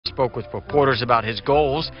spoke with reporters about his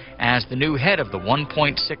goals as the new head of the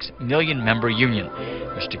 1.6 million member union.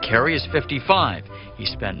 Mr. Carey is 55. He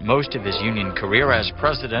spent most of his union career as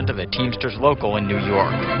president of the Teamsters local in New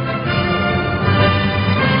York.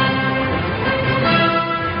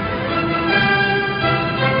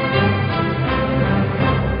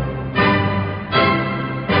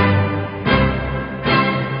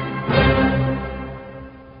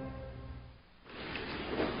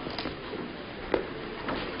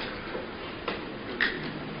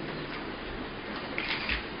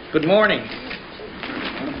 Good morning.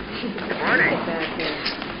 Good morning.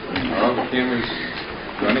 All the cameras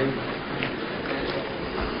running.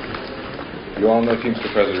 You all know Teamster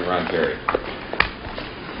President Ron Carey.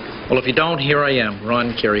 Well, if you don't, here I am.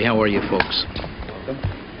 Ron Carey. How are you, folks? Welcome.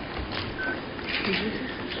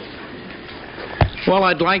 Well,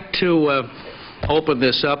 I'd like to open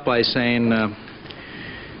this up by saying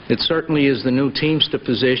it certainly is the new Teamster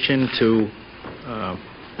position to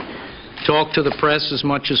talk to the press as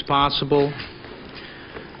much as possible,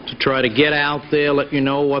 to try to get out there, let you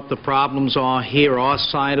know what the problems are, hear our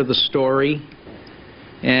side of the story,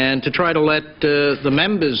 and to try to let the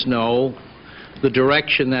members know the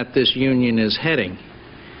direction that this union is heading.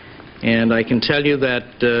 And I can tell you that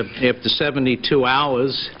after 72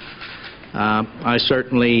 hours, I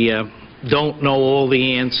certainly don't know all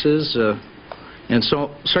the answers, and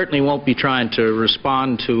so certainly won't be trying to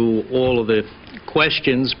respond to all of the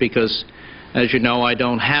questions because, as you know, I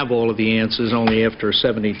don't have all of the answers only after a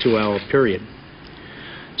 72-hour period.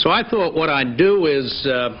 So I thought what I'd do is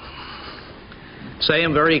say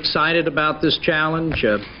I'm very excited about this challenge.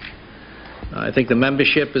 I think the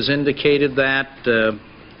membership has indicated that.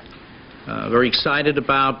 Very excited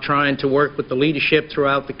about trying to work with the leadership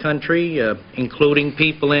throughout the country, including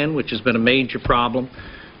people in, which has been a major problem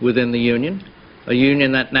within the union. A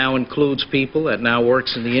union that now includes people, that now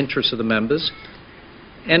works in the interests of the members.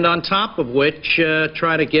 And on top of which,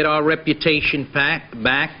 try to get our reputation back,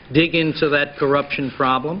 dig into that corruption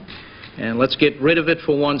problem, and let's get rid of it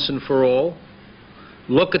for once and for all.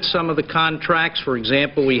 Look at some of the contracts. For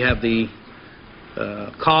example, we have the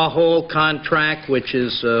car haul contract, which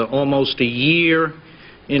is almost a year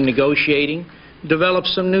in negotiating. Develop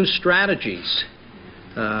some new strategies.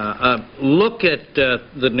 Look at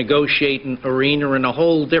the negotiating arena in a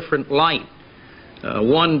whole different light.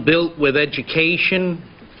 One built with education,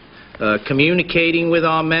 communicating with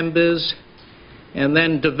our members, and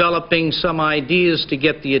then developing some ideas to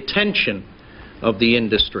get the attention of the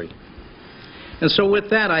industry. And so with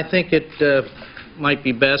that, I think it might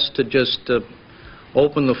be best to just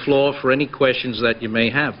open the floor for any questions that you may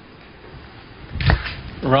have.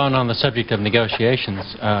 Ron, on the subject of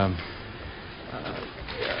negotiations,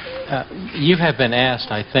 you have been asked,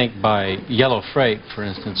 I think, by Yellow Freight, for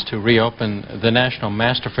instance, to reopen the National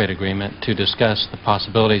Master Freight Agreement to discuss the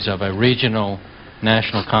possibilities of a regional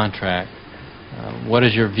national contract. What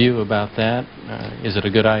is your view about that? Is it a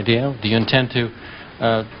good idea? Do you intend to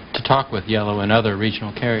talk with Yellow and other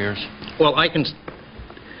regional carriers? Well,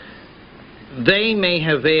 they may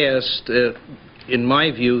have asked, in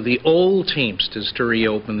my view, the old Teamsters to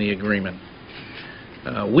reopen the agreement.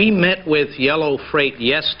 We met with Yellow Freight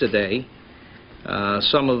yesterday,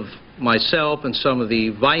 some of myself and some of the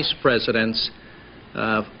vice presidents,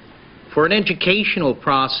 for an educational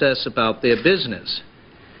process about their business.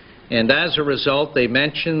 And as a result, they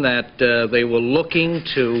mentioned that they were looking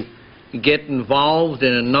to get involved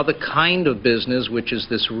in another kind of business, which is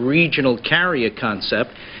this regional carrier concept.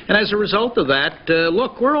 And as a result of that,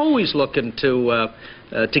 look, we're always looking to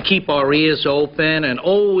keep our ears open and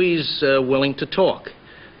always willing to talk.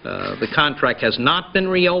 The contract has not been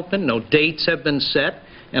reopened, no dates have been set,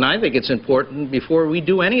 and I think it's important before we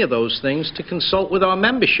do any of those things to consult with our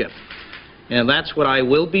membership. And that's what I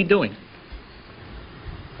will be doing.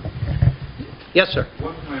 Yes, sir.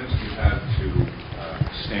 What plans do you have to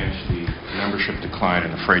stanch the membership decline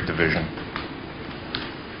in the freight division?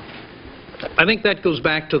 I think that goes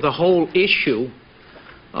back to the whole issue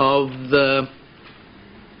of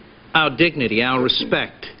our dignity, our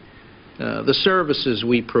respect, the services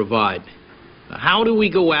we provide. How do we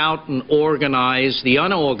go out and organize the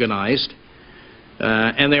unorganized,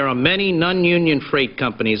 and there are many non-union freight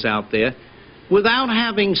companies out there, without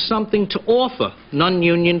having something to offer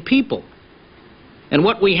non-union people? And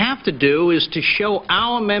what we have to do is to show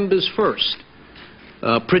our members first,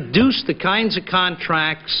 produce the kinds of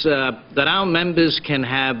contracts that our members can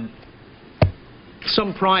have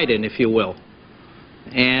some pride in, if you will,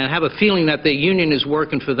 and have a feeling that their union is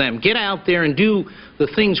working for them. Get out there and do the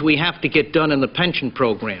things we have to get done in the pension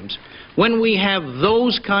programs. When we have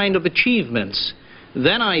those kind of achievements,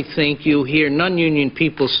 then I think you hear non-union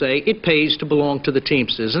people say it pays to belong to the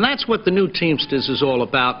Teamsters. And that's what the new Teamsters is all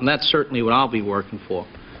about, and that's certainly what I'll be working for.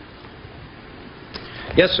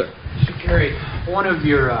 Yes, sir. Mr. Carey, one of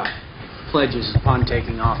your pledges upon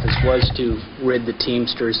taking office was to rid the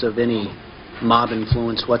Teamsters of any mob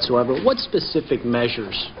influence whatsoever. What specific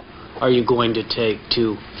measures are you going to take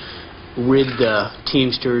to rid the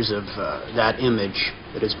Teamsters of that image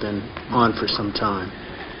that has been on for some time?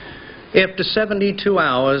 After 72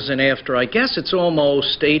 hours and after, I guess it's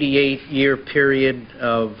almost 88-year period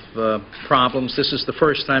of problems, this is the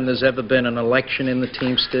first time there's ever been an election in the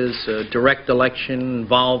Teamsters, a direct election,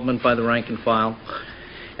 involvement by the rank and file.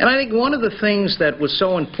 And I think one of the things that was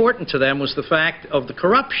so important to them was the fact of the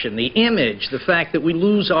corruption, the image, the fact that we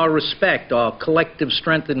lose our respect, our collective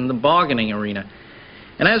strength in the bargaining arena.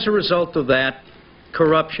 And as a result of that,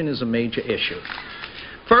 corruption is a major issue.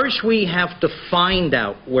 First, we have to find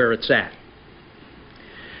out where it's at.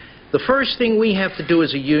 The first thing we have to do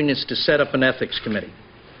as a union is to set up an ethics committee.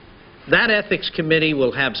 That ethics committee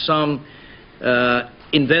will have some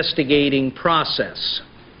investigating process.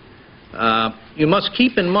 You must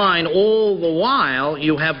keep in mind all the while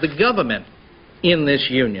you have the government in this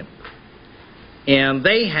union. And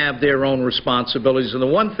they have their own responsibilities. And the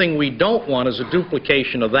one thing we don't want is a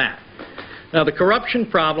duplication of that. Now, the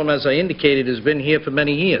corruption problem, as I indicated, has been here for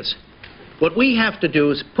many years. What we have to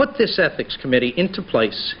do is put this ethics committee into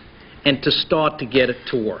place and to start to get it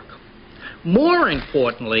to work. More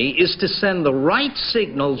importantly is to send the right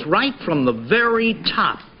signals right from the very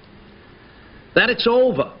top that it's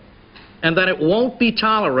over and that it won't be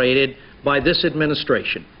tolerated by this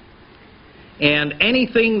administration. And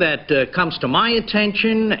anything that comes to my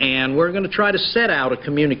attention, and we're going to try to set out a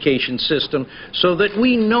communication system so that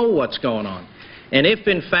we know what's going on. And if,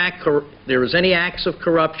 in fact, there is any acts of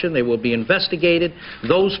corruption, they will be investigated.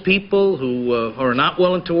 Those people who are not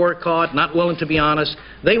willing to work hard, not willing to be honest,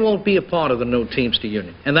 they won't be a part of the new Teamster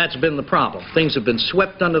Union. And that's been the problem. Things have been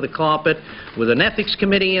swept under the carpet with an ethics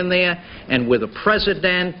committee in there and with a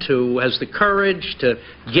president who has the courage to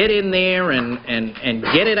get in there and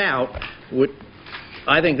get it out.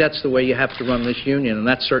 I think that's the way you have to run this union, and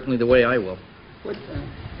that's certainly the way I will.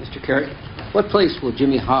 Mr. Carey, what place will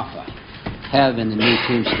Jimmy Hoffa have in the new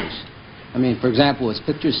Teamsters? I mean, for example, will his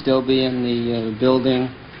picture still be in the building?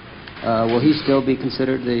 Will he still be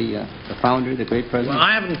considered the founder, the great president? Well,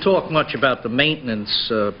 I haven't talked much about the maintenance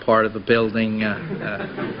part of the building.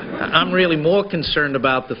 I'm really more concerned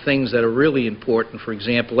about the things that are really important. For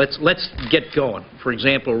example, let's get going. For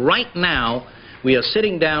example, right now, we are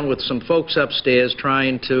sitting down with some folks upstairs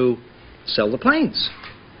trying to sell the planes.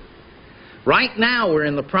 Right now, we're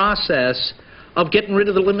in the process of getting rid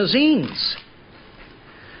of the limousines.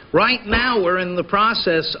 Right now, we're in the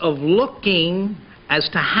process of looking as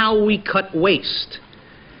to how we cut waste,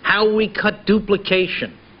 how we cut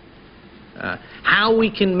duplication, how we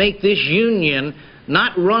can make this union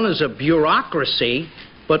not run as a bureaucracy,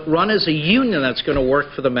 but run as a union that's going to work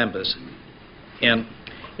for the members.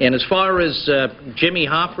 And as far as Jimmy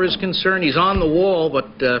Hoffa is concerned, he's on the wall, but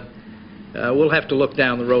we'll have to look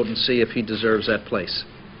down the road and see if he deserves that place.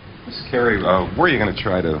 Mr. Carey, where are you going to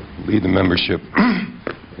try to lead the membership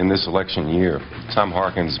in this election year? Tom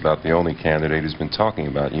Harkin's about the only candidate who's been talking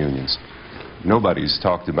about unions. Nobody's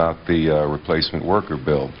talked about the replacement worker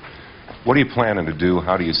bill. What are you planning to do?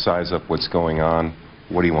 How do you size up what's going on?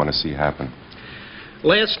 What do you want to see happen?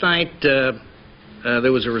 Last night,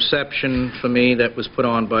 there was a reception for me that was put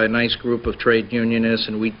on by a nice group of trade unionists,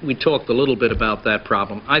 and we talked a little bit about that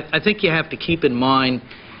problem. I think you have to keep in mind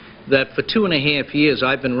that for 2.5 years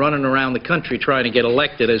I've been running around the country trying to get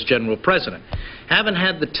elected as general president. Haven't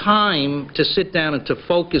had the time to sit down and to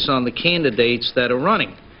focus on the candidates that are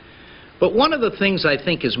running. But one of the things I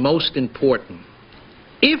think is most important,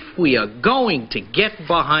 if we are going to get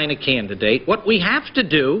behind a candidate, what we have to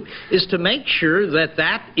do is to make sure that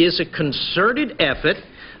that is a concerted effort,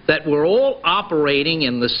 that we're all operating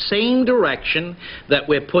in the same direction, that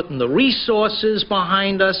we're putting the resources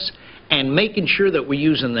behind us, and making sure that we're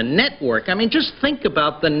using the network. I mean, just think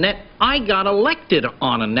about the net. I got elected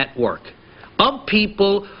on a network of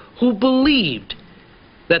people who believed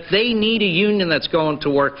that they need a union that's going to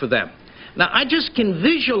work for them. Now, I just can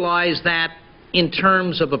visualize that in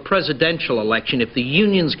terms of a presidential election, if the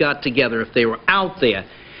unions got together, if they were out there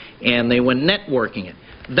and they were networking it.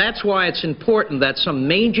 That's why it's important that some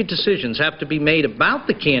major decisions have to be made about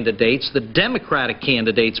the candidates, the Democratic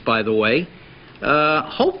candidates, by the way,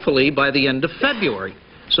 hopefully by the end of February,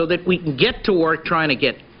 so that we can get to work trying to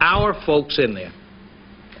get our folks in there.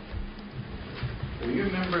 Will your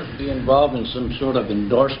members be involved in some sort of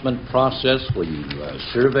endorsement process? Will you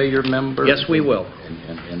survey your members? Yes, we will.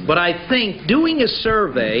 But I think doing a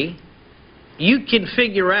survey, you can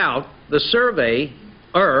figure out, the surveyor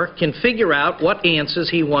can figure out what answers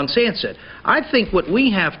he wants answered. I think what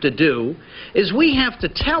we have to do is we have to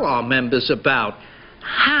tell our members about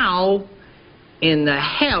how in the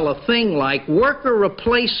hell a thing like worker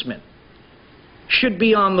replacement should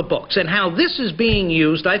be on the books and how this is being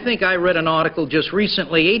used. I think I read an article just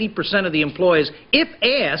recently, 80% of the employers, if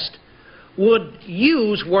asked, would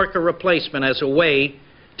use worker replacement as a way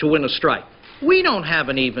to win a strike. We don't have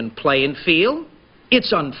an even playing field.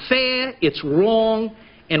 It's unfair, it's wrong,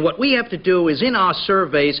 and what we have to do is in our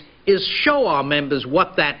surveys is show our members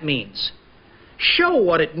what that means. Show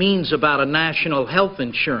what it means about a national health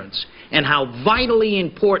insurance and how vitally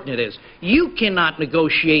important it is. You cannot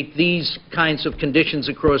negotiate these kinds of conditions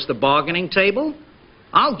across the bargaining table.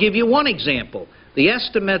 I'll give you one example. The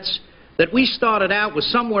estimates that we started out was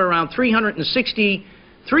somewhere around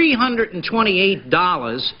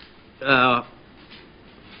 $328.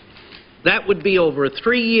 That would be over a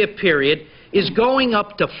 3-year period, is going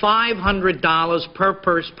up to $500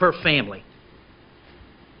 per family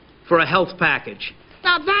for a health package.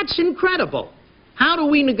 Now that's incredible. How do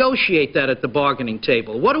we negotiate that at the bargaining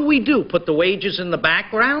table? What do? Put the wages in the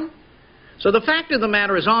background? So the fact of the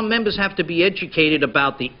matter is our members have to be educated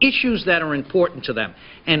about the issues that are important to them.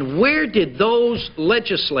 And where did those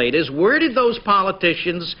legislators, where did those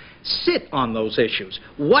politicians sit on those issues?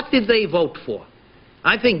 What did they vote for?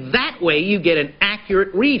 I think that way you get an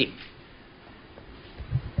accurate reading.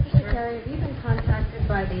 Mr. Carey, have you been contacted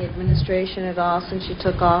by the administration at all since you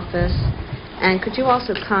took office? And could you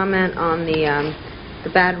also comment on the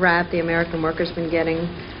bad rap the American workers been getting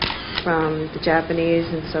from the Japanese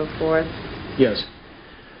and so forth? Yes.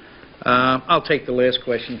 I'll take the last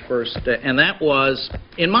question first. And that was,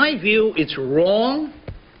 in my view, it's wrong.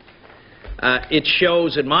 It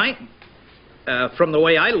shows in from the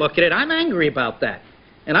way I look at it, I'm angry about that.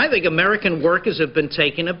 And I think American workers have been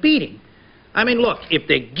taking a beating. I mean, look, if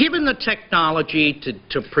they're given the technology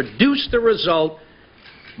to produce the result,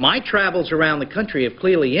 my travels around the country have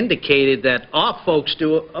clearly indicated that our folks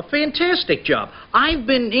do a fantastic job. I've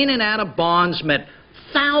been in and out of bonds, met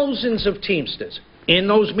thousands of Teamsters. In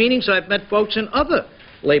those meetings, I've met folks in other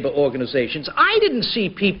labor organizations. I didn't see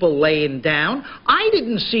people laying down. I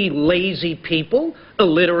didn't see lazy people,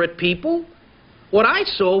 illiterate people. What I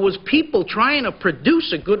saw was people trying to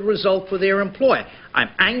produce a good result for their employer. I'm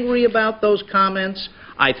angry about those comments.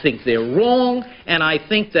 I think they're wrong, and I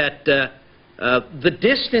think that the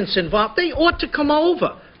distance involved, they ought to come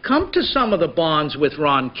over. Come to some of the bonds with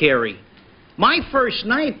Ron Carey. My first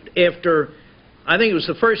night after, I think it was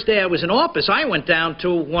the first day I was in office, I went down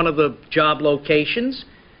to one of the job locations,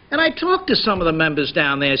 and I talked to some of the members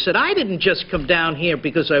down there. I said, I didn't just come down here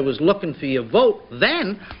because I was looking for your vote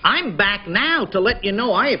then. I'm back now to let you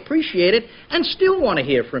know I appreciate it and still want to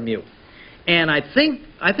hear from you. And I think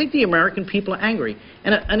the American people are angry.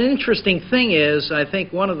 And an interesting thing is, I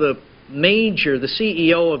think one of the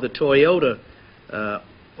CEO of the Toyota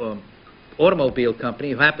automobile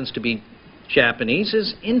company, who happens to be Japanese,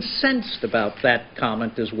 is incensed about that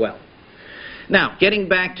comment as well. Now, getting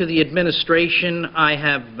back to the administration, I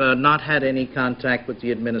have not had any contact with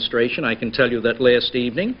the administration. I can tell you that last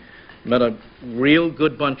evening, met a real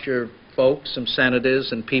good bunch of folks, some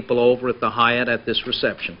senators and people over at the Hyatt at this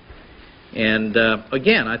reception. And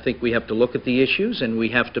again, I think we have to look at the issues and we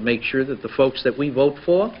have to make sure that the folks that we vote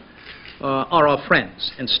for are our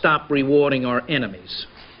friends and stop rewarding our enemies.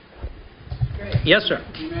 Great. Yes, sir.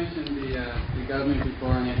 You mentioned the government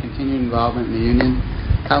before and your continued involvement in the union.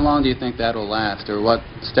 How long do you think that will last, or what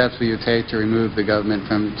steps will you take to remove the government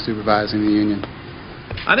from supervising the union?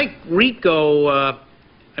 I think RICO,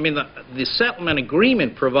 the settlement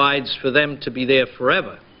agreement provides for them to be there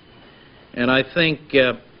forever. And I think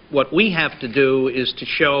what we have to do is to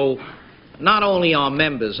show not only our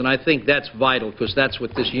members, and I think that's vital because that's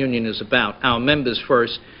what this union is about, our members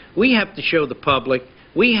first. We have to show the public,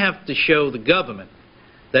 we have to show the government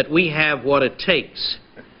that we have what it takes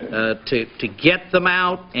to get them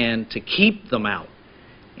out and to keep them out.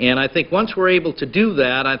 And I think once we're able to do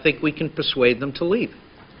that, I think we can persuade them to leave.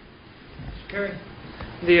 Carey?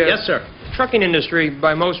 Yes, sir. Trucking industry,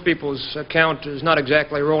 by most people's account, is not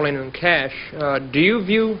exactly rolling in cash. Do you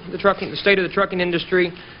view the state of the trucking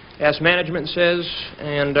industry as management says,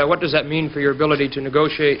 and what does that mean for your ability to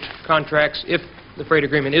negotiate contracts if the freight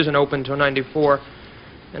agreement isn't open until '94?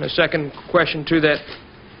 And a second question to that,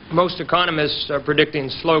 most economists are predicting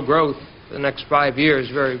slow growth the next 5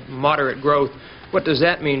 years, very moderate growth. what does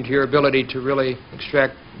that mean to your ability to really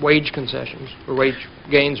extract wage concessions, or wage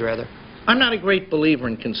gains, rather? I'm not a great believer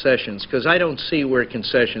in concessions because I don't see where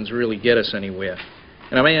concessions really get us anywhere.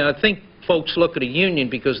 And I mean, I think folks look at a union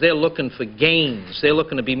because they're looking for gains. They're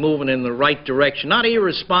looking to be moving in the right direction, not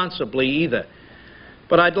irresponsibly either.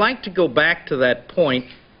 But I'd like to go back to that point.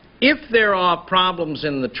 If there are problems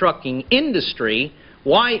in the trucking industry,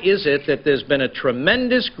 why is it that there's been a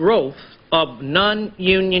tremendous growth of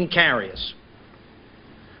non-union carriers?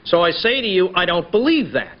 So I say to you, I don't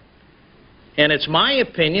believe that. And it's my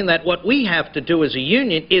opinion that what we have to do as a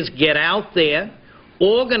union is get out there,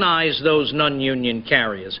 organize those non-union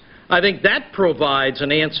carriers. I think that provides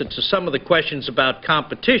an answer to some of the questions about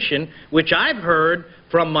competition, which I've heard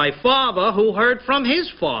from my father, who heard from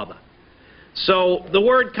his father. So the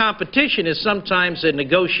word competition is sometimes a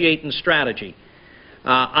negotiating strategy.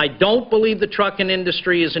 I don't believe the trucking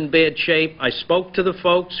industry is in bad shape. I spoke to the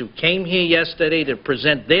folks who came here yesterday to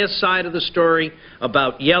present their side of the story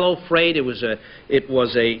about yellow freight. It was an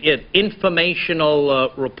informational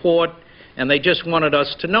report, and they just wanted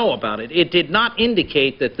us to know about it. It did not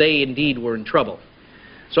indicate that they indeed were in trouble.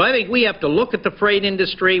 So I think we have to look at the freight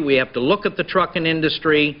industry, we have to look at the trucking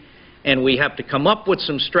industry, and we have to come up with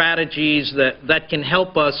some strategies that can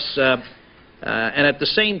help us and at the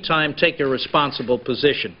same time take a responsible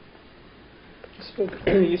position.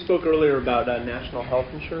 You spoke earlier about national health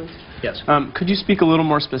insurance. Yes. Could you speak a little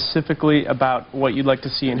more specifically about what you'd like to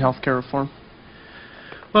see in health care reform?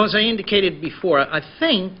 Well, as I indicated before, I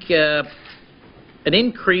think an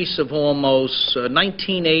increase of almost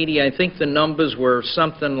 1980, I think the numbers were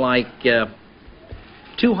something like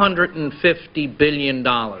 $250 billion.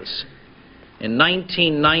 In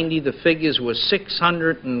 1990, the figures were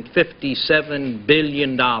 $657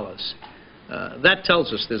 billion. That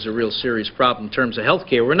tells us there's a real serious problem in terms of health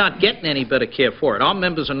care. We're not getting any better care for it. Our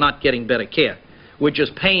members are not getting better care. We're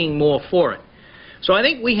just paying more for it. So I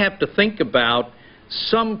think we have to think about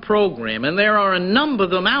some program, and there are a number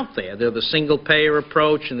of them out there. There's the single-payer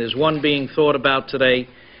approach, and there's one being thought about today.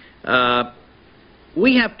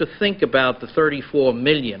 We have to think about the 34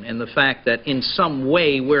 million and the fact that in some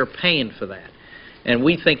way we're paying for that. And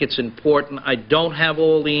we think it's important. I don't have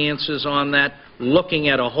all the answers on that. Looking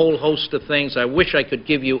at a whole host of things, I wish I could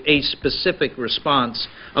give you a specific response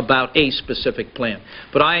about a specific plan.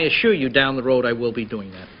 But I assure you down the road I will be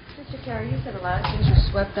doing that. Mr. Carey, you said a lot of things were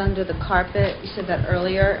swept under the carpet. You said that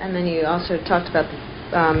earlier, and then you also talked about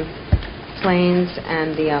the planes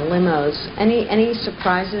and the limos. Any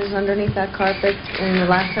surprises underneath that carpet in the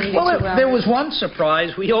last 72 hours? Well, there was one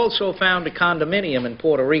surprise. We also found a condominium in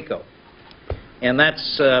Puerto Rico, and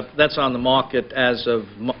that's on the market as of,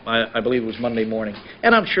 I believe it was Monday morning.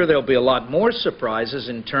 And I'm sure there'll be a lot more surprises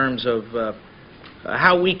in terms of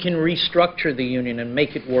how we can restructure the union and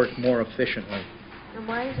make it work more efficiently. And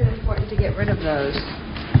why is it important to get rid of those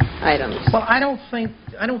items? Well, I don't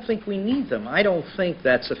think we need them. I don't think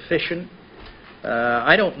that's efficient.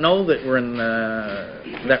 I don't know that we're in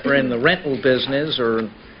the rental business or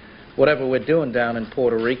whatever we're doing down in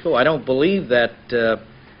Puerto Rico. I don't believe that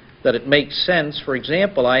it makes sense. For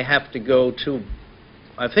example, I have to go to,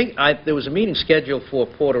 there was a meeting scheduled for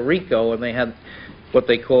Puerto Rico, and they had what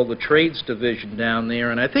they call the trades division down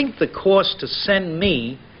there, and I think the cost to send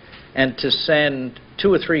me and to send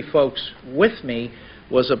 2 or 3 folks with me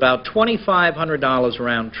was about $2,500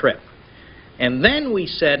 round trip. And then we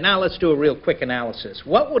said, now let's do a real quick analysis.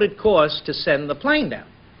 What would it cost to send the plane down?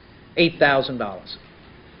 $8,000.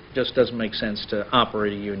 Just doesn't make sense to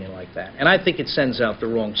operate a union like that. And I think it sends out the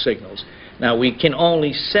wrong signals. Now, we can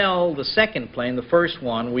only sell the second plane. The first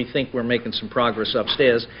one, we think we're making some progress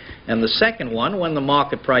upstairs. And the second one, when the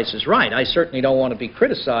market price is right. I certainly don't want to be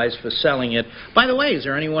criticized for selling it. By the way, is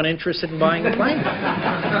there anyone interested in buying a plane?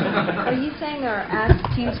 Are you saying there are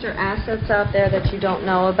Teamster assets out there that you don't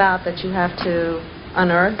know about that you have to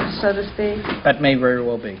unearth, so to speak? That may very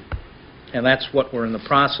well be. And that's what we're in the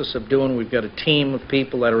process of doing. We've got a team of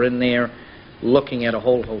people that are in there looking at a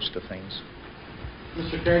whole host of things.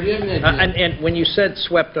 Mr. Carey, do you have any idea? And when you said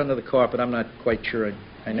swept under the carpet, I'm not quite sure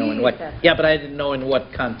I know in what. Yeah, but I didn't know in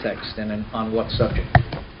what context and on what subject.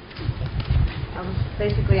 I was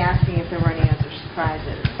basically asking if there were any other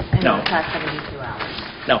surprises in the past 72 hours.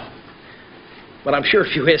 No. But I'm sure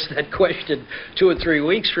if you ask that question 2 or 3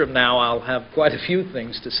 weeks from now, I'll have quite a few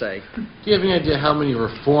things to say. Do you have any idea how many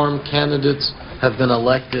reform candidates have been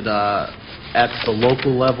elected at the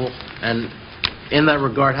local level? And in that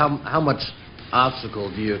regard, how much obstacle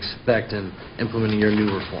do you expect in implementing your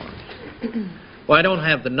new reforms? Well, I don't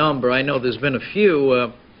have the number. I know there's been a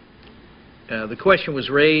few. The question was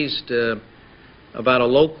raised about a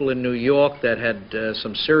local in New York that had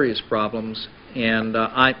some serious problems, and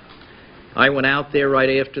I went out there right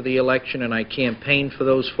after the election and I campaigned for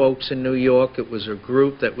those folks in New York. It was a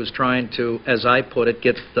group that was trying to, as I put it,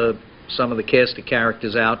 get some of the cast of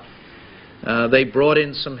characters out. They brought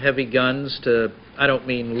in some heavy guns to, I don't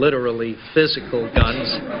mean literally physical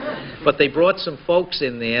guns, but they brought some folks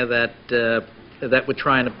in there that were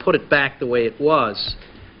trying to put it back the way it was.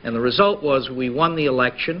 And the result was we won the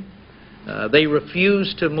election. They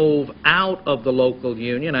refused to move out of the local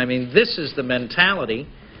union. I mean, this is the mentality.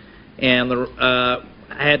 And I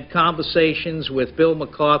had conversations with Bill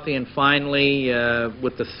McCarthy, and finally,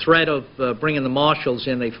 with the threat of bringing the marshals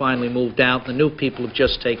in, they finally moved out. The new people have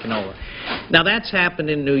just taken over. Now, that's happened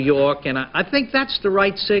in New York, and I think that's the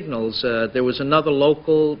right signals. There was another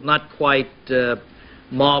local, not quite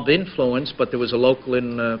mob influence, but there was a local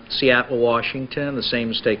in Seattle, Washington. The same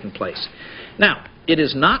has taken place. Now, it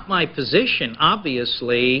is not my position,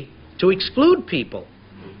 obviously, to exclude people.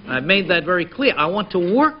 I've made that very clear. I want to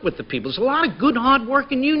work with the people. There's a lot of good,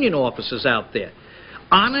 hard-working union officers out there.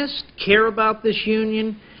 Honest, care about this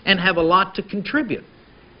union, and have a lot to contribute.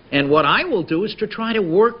 And what I will do is to try to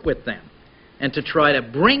work with them and to try to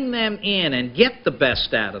bring them in and get the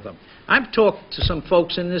best out of them. I've talked to some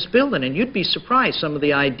folks in this building, and you'd be surprised some of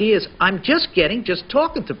the ideas I'm just getting just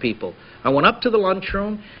talking to people. I went up to the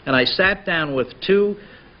lunchroom, and I sat down with two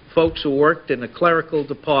folks who worked in the clerical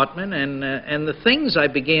department, and the things I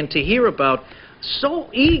began to hear about, so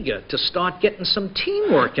eager to start getting some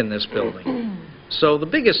teamwork in this building. So the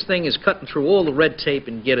biggest thing is cutting through all the red tape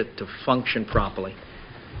and get it to function properly.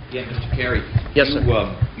 Yeah, Mr. Carey. Yes, sir.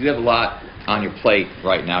 You have a lot on your plate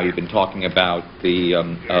right now. You've been talking about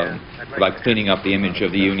about cleaning up the image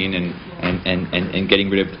of the union and getting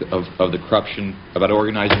rid of the corruption, about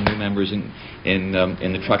organizing new members in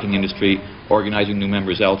the trucking industry, organizing new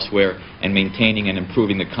members elsewhere, and maintaining and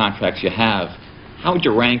improving the contracts you have. How would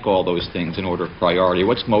you rank all those things in order of priority?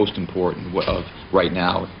 What's most important right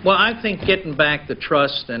now? Well, I think getting back the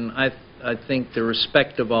trust and I think the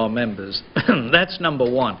respect of our members, that's number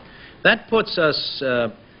one. That puts us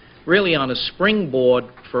really on a springboard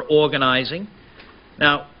for organizing.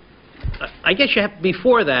 Now, I guess you have,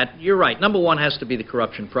 before that, you're right, number one has to be the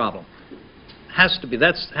corruption problem. Has to be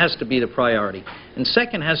the priority. And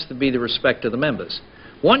second has to be the respect of the members.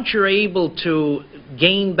 Once you're able to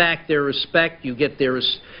gain back their respect, you get their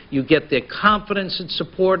confidence and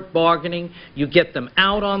support bargaining, you get them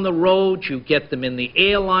out on the road, you get them in the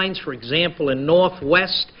airlines, for example, in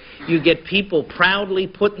Northwest, you get people proudly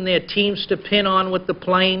putting their Teamster pin on with the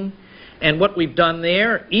plane. And what we've done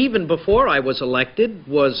there, even before I was elected,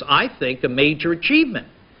 was, I think, a major achievement.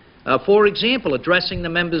 For example, addressing the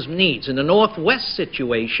members' needs. In the Northwest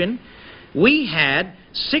situation, we had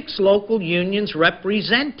 6 local unions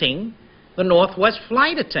representing the Northwest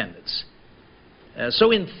flight attendants.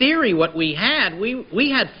 So in theory, what we had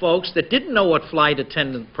folks that didn't know what flight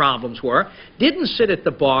attendant problems were, didn't sit at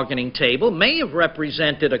the bargaining table, may have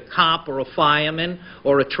represented a cop or a fireman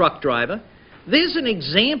or a truck driver. There's an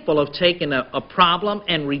example of taking a problem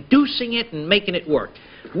and reducing it and making it work.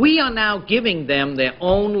 We are now giving them their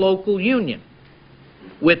own local union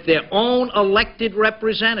with their own elected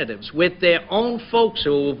representatives, with their own folks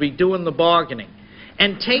who will be doing the bargaining,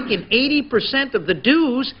 and taking 80% of the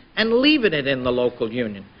dues and leaving it in the local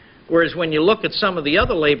union. Whereas when you look at some of the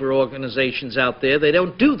other labor organizations out there, they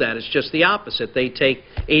don't do that. It's just the opposite. They take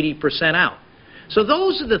 80% out. So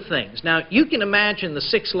those are the things. Now, you can imagine the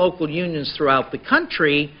 6 local unions throughout the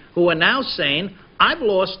country who are now saying, I've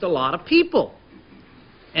lost a lot of people.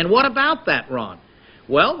 And what about that, Ron?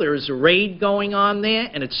 Well, there's a raid going on there,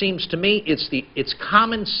 and it seems to me it's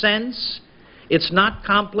common sense. It's not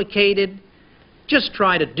complicated. Just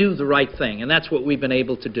try to do the right thing, and that's what we've been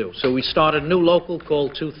able to do. So we started a new local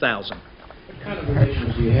called 2000. What kind of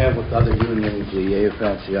relations do you have with other unions, the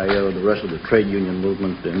AFL-CIO, the rest of the trade union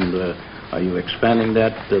movement, and are you expanding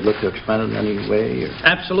that, look to expand it in any way? Or?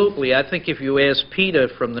 Absolutely. I think if you ask Peter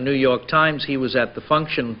from the New York Times, he was at the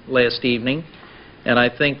function last evening, and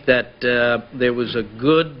I think that there was a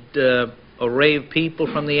good array of people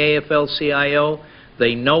from the AFL-CIO.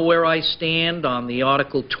 They know where I stand on the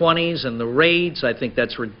Article 20s and the raids. I think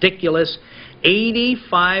that's ridiculous.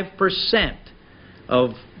 85%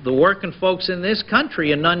 of the working folks in this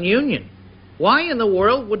country are non-union. Why in the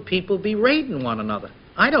world would people be raiding one another?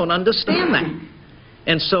 I don't understand that.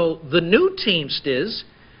 And so the new Teamsters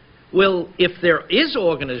will, if there is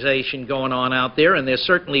organization going on out there, and there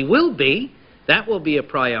certainly will be, that will be a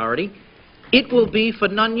priority, it will be for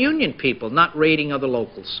non-union people, not raiding other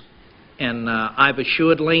locals. And I've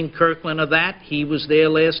assured Lane Kirkland of that. He was there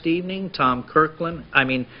last evening, Tom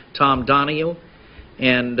Donahue.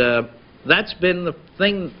 And that's been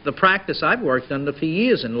the practice I've worked under for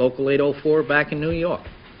years in Local 804 back in New York.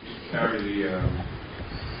 Carey,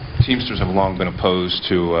 the Teamsters have long been opposed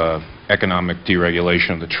to economic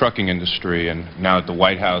deregulation of the trucking industry, and now that the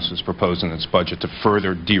White House is proposing its budget to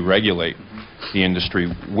further deregulate the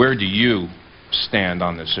industry, where do you stand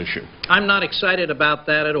on this issue? I'm not excited about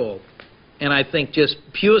that at all. And I think just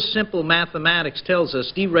pure, simple mathematics tells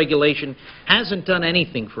us deregulation hasn't done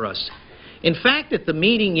anything for us. In fact, at the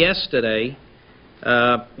meeting yesterday,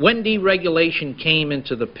 when deregulation came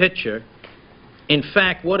into the picture, in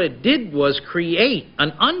fact, what it did was create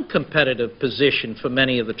an uncompetitive position for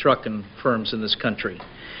many of the trucking firms in this country.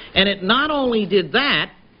 And it not only did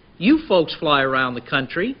that, you folks fly around the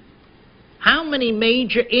country. How many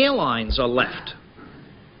major airlines are left?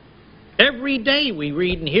 Every day we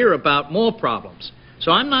read and hear about more problems.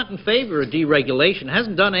 So I'm not in favor of deregulation. It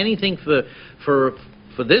hasn't done anything for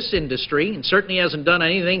this industry, and certainly hasn't done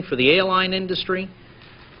anything for the airline industry.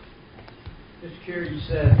 Mr. Carey, you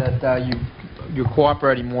said that you're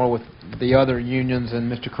cooperating more with the other unions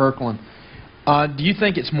and Mr. Kirkland. Do you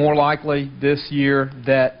think it's more likely this year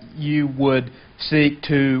that you would seek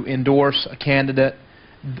to endorse a candidate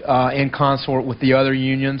in consort with the other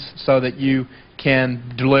unions so that you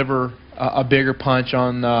can deliver a bigger punch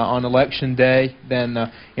on election day than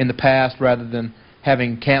in the past, rather than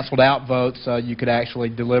having canceled out votes? You could actually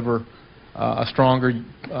deliver a stronger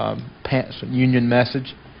union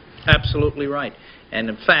message? Absolutely right. And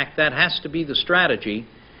in fact, that has to be the strategy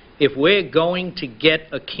if we're going to get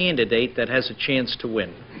a candidate that has a chance to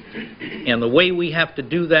win. And the way we have to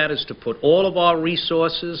do that is to put all of our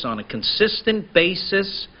resources on a consistent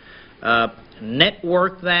basis,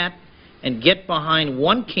 network that, and get behind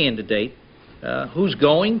one candidate who's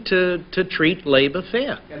going to treat labor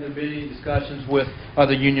fair. Can there be discussions with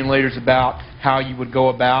other union leaders about how you would go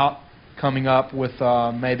about coming up with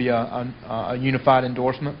maybe a unified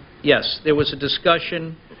endorsement? Yes, there was a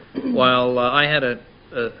discussion while I had a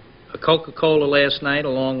Coca-Cola last night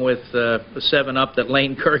along with the 7-Up that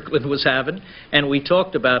Lane Kirkland was having, and we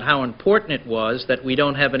talked about how important it was that we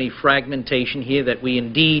don't have any fragmentation here, that we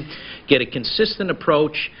indeed get a consistent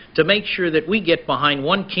approach to make sure that we get behind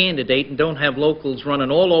one candidate and don't have locals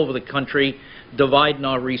running all over the country dividing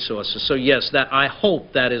our resources. So yes, I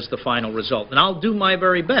hope that is the final result, and I'll do my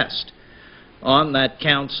very best on that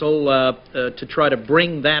council to try to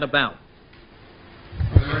bring that about.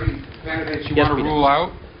 Are there any candidates you want to rule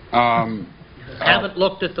out? Haven't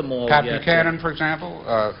looked at them all Pat yet. Buchanan, for example?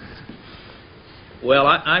 Well,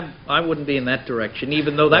 I wouldn't be in that direction,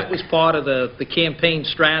 even though that was part of the campaign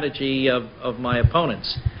strategy of my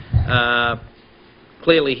opponents.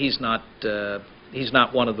 Clearly, he's not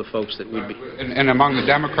one of the folks that would be. And among the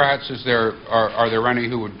Democrats, are there any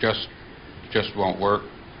who would just won't work?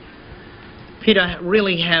 Peter, I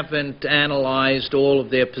really haven't analyzed all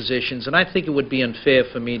of their positions, and I think it would be unfair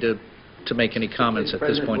for me to make any comments at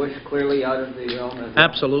this point. Is President Bush clearly out of the realm as well?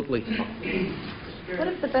 Absolutely. What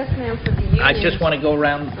if the best man for the union... I just want to go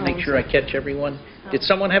around and make sure I catch everyone. Did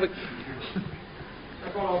someone have a...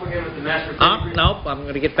 Nope, I'm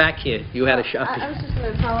going to get back here. You had a shot. I was just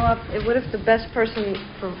going to follow up. What if the best person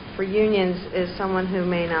for unions is someone who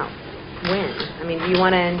may not win? I mean, do you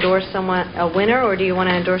want to endorse a winner, or do you want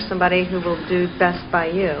to endorse somebody who will do best by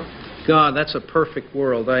you? God, that's a perfect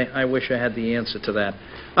world. I wish I had the answer to that.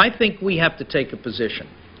 I think we have to take a position,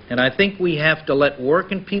 and I think we have to let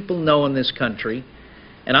working people know in this country,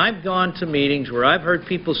 and I've gone to meetings where I've heard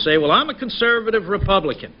people say, well, I'm a conservative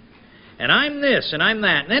Republican, and I'm this, and I'm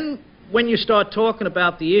that. And then when you start talking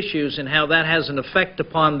about the issues and how that has an effect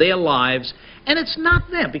upon their lives, and it's not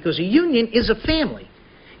them, because a union is a family.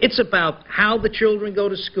 It's about how the children go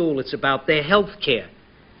to school. It's about their health care.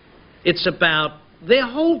 It's about their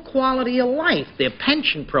whole quality of life, their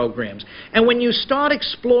pension programs. And when you start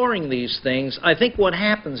exploring these things, I think what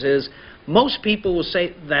happens is most people will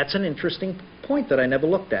say, that's an interesting point that I never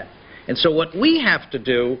looked at. And so what we have to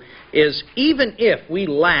do is, even if we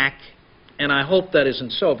lack, and I hope that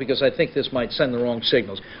isn't so, because I think this might send the wrong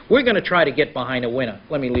signals, we're going to try to get behind a winner.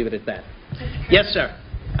 Let me leave it at that. Yes, sir.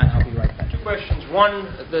 I'll be right back. Two questions. One,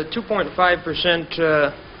 the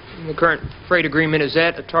 2.5% in the current freight agreement, is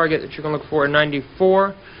that a target that you're going to look for in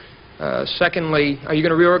 '94? Secondly, are you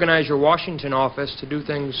going to reorganize your Washington office to do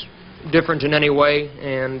things different in any way?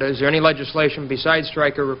 And is there any legislation besides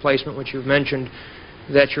striker replacement, which you've mentioned,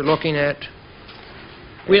 that you're looking at?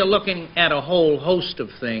 We are looking at a whole host of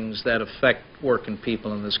things that affect working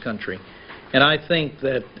people in this country. And I think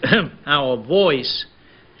that our voice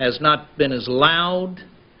has not been as loud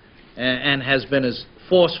and has been as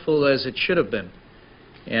forceful as it should have been.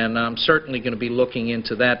 And I'm certainly going to be looking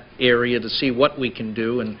into that area to see what we can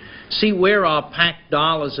do and see where our PAC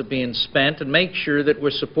dollars are being spent and make sure that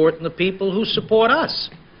we're supporting the people who support us.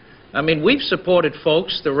 I mean, we've supported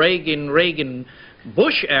folks the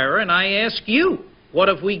Reagan-Bush era, and I ask you, what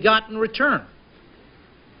have we got in return?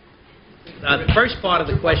 The first part of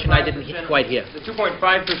the question I didn't quite hear. The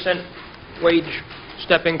 2.5% wage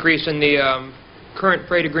step increase in the current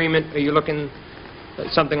freight agreement, are you looking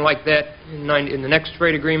at something like that in the next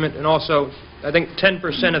freight agreement? And also, I think 10%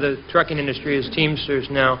 of the trucking industry is Teamsters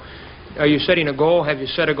now. Are you setting a goal? Have you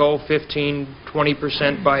set a goal, 15,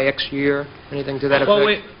 20% by X year? Anything to that effect?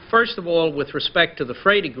 Well, first of all, with respect to the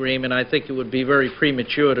freight agreement, I think it would be very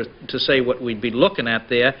premature to say what we'd be looking at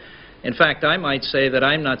there. In fact, I might say that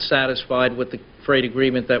I'm not satisfied with the freight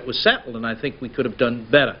agreement that was settled, and I think we could have done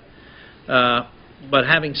better. But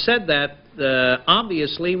having said that,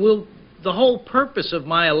 obviously, the whole purpose of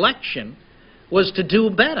my election was to do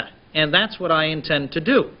better, and that's what I intend to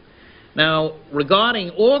do. Now, regarding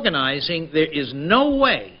organizing, there is no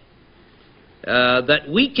way that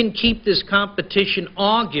we can keep this competition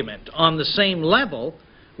argument on the same level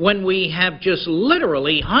when we have just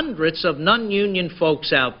literally hundreds of non-union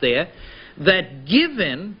folks out there that,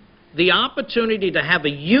 given the opportunity to have a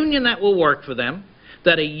union that will work for them,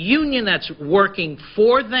 that a union that's working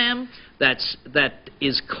for them, that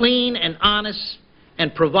is clean and honest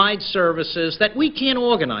and provides services, that we can't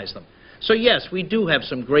organize them. So yes, we do have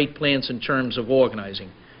some great plans in terms of organizing.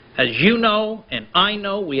 As you know, and I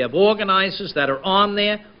know, we have organizers that are on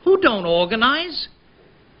there who don't organize.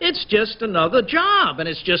 It's just another job, and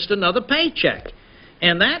it's just another paycheck.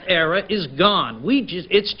 And that era is gone.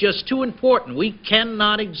 It's just too important. We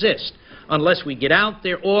cannot exist unless we get out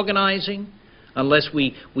there organizing, unless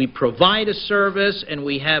we provide a service, and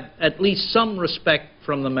we have at least some respect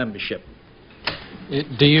from the membership.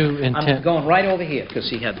 Do you intend... I'm going right over here, because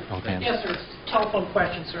he had... Okay. Yes, sir. Telephone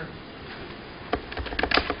question, sir.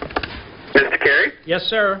 Mr. Carey? Yes,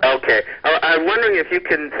 sir. Okay. I'm wondering if you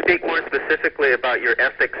can speak more specifically about your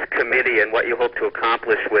ethics committee and what you hope to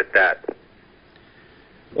accomplish with that.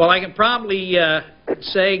 Well, I can probably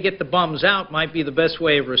say get the bums out might be the best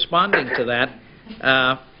way of responding to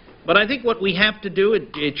that. But I think what we have to do,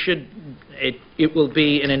 it will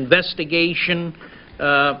be an investigation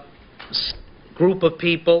group of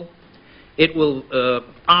people. It will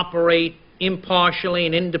operate impartially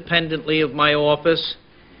and independently of my office.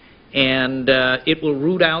 And it will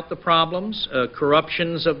root out the problems,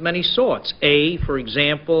 corruptions of many sorts. For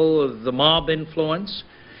example, the mob influence,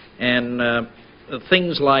 and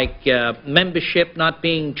things like membership not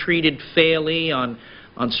being treated fairly on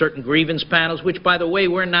certain grievance panels, which, by the way,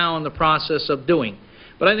 we're now in the process of doing.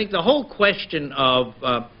 But I think the whole question of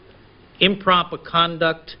improper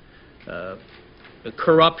conduct,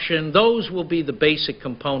 corruption, those will be the basic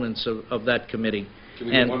components of that committee. Can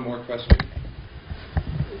we get one more question?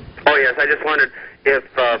 Oh, yes. I just wondered if...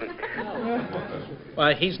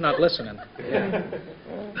 Well, he's not listening.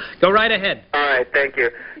 Go right ahead. All right. Thank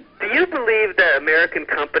you. Do you believe that American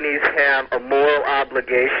companies have a moral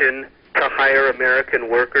obligation to hire American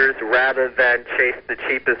workers rather than chase the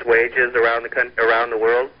cheapest wages around the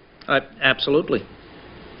world? Absolutely.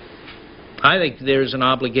 I think there's an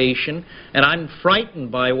obligation, and I'm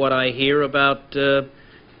frightened by what I hear about the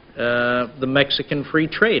Mexican free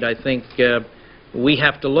trade. I think we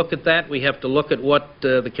have to look at that. We have to look at what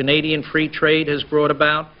the Canadian free trade has brought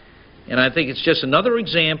about, and I think it's just another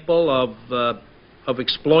example of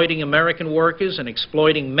exploiting American workers and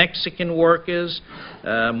exploiting Mexican workers,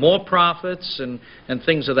 more profits and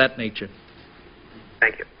things of that nature.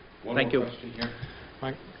 Thank you. Thank you.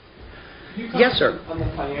 Yes, sir. On the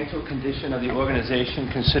financial condition of the organization,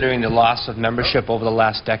 considering the loss of membership over the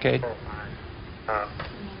last decade?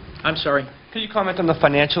 I'm sorry? Could you comment on the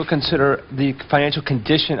financial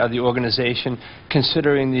condition of the organization,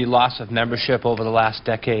 considering the loss of membership over the last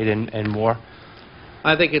decade and more?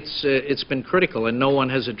 I think it's been critical, and no one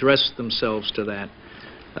has addressed themselves to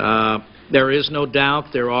that. There is no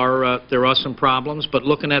doubt there are some problems, but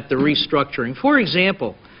looking at the restructuring, for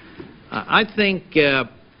example, I think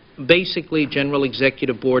basically general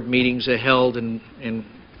executive board meetings are held in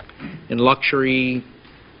luxury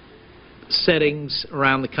settings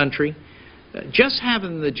around the country. Just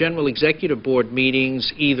having the general executive board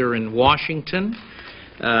meetings either in Washington,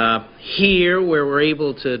 here where we're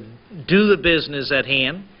able to do the business at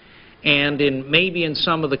hand, and maybe in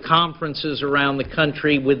some of the conferences around the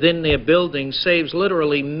country within their buildings saves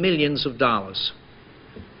literally millions of dollars.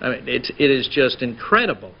 I mean, it is just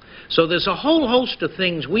incredible. So there's a whole host of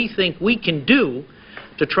things we think we can do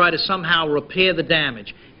to try to somehow repair the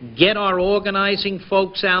damage. Get our organizing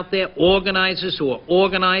folks out there, organizers who are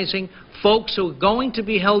organizing, folks who are going to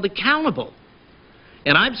be held accountable.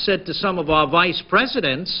 And I've said to some of our vice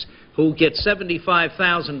presidents who get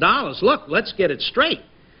 $75,000, look, let's get it straight.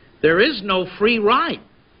 There is no free ride.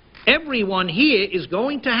 Everyone here is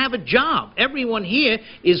going to have a job. Everyone here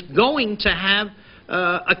is going to have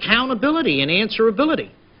accountability and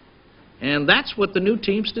answerability. And that's what the new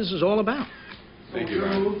Teamsters is all about. Thank you.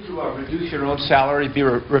 Will your move to reduce your own salary be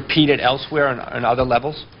repeated elsewhere on other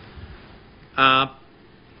levels?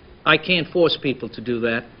 I can't force people to do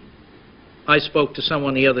that. I spoke to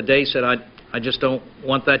someone the other day, said, I just don't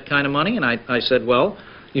want that kind of money. And I said, well,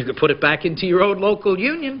 you could put it back into your own local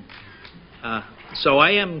union. So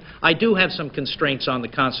I do have some constraints on the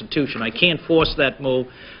Constitution. I can't force that move.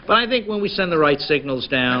 But I think when we send the right signals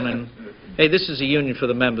down and, hey, this is a union for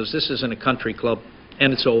the members. This isn't a country club.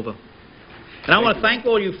 And it's over. And I want to thank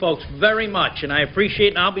all you folks very much. And I appreciate it.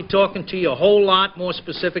 And I'll be talking to you a whole lot more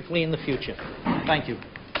specifically in the future. Thank you.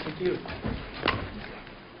 Thank you.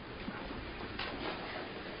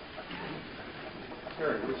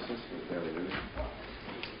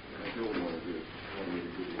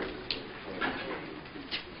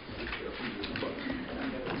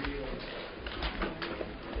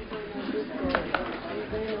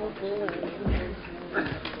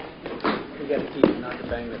 We got to keep it, not to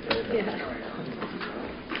bang the table. Yeah.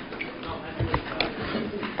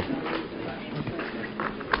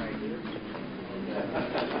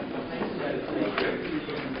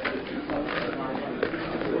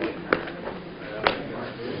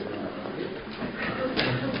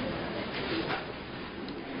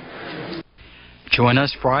 Join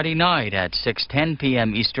us Friday night at 6:10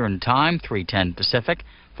 p.m. Eastern Time, 3:10 Pacific,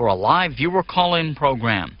 for a live viewer call-in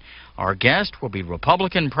program. Our guest will be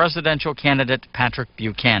Republican presidential candidate Patrick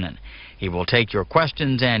Buchanan. He will take your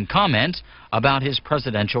questions and comments about his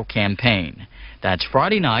presidential campaign. That's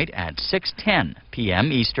Friday night at 6:10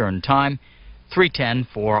 p.m. Eastern Time, 3:10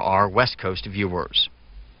 for our West Coast viewers.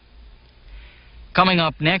 Coming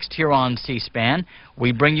up next here on C-SPAN,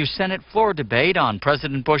 we bring you Senate floor debate on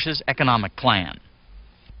President Bush's economic plan.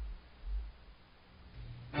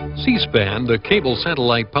 C-SPAN, the cable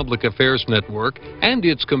satellite public affairs network, and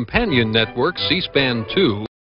its companion network, C-SPAN 2,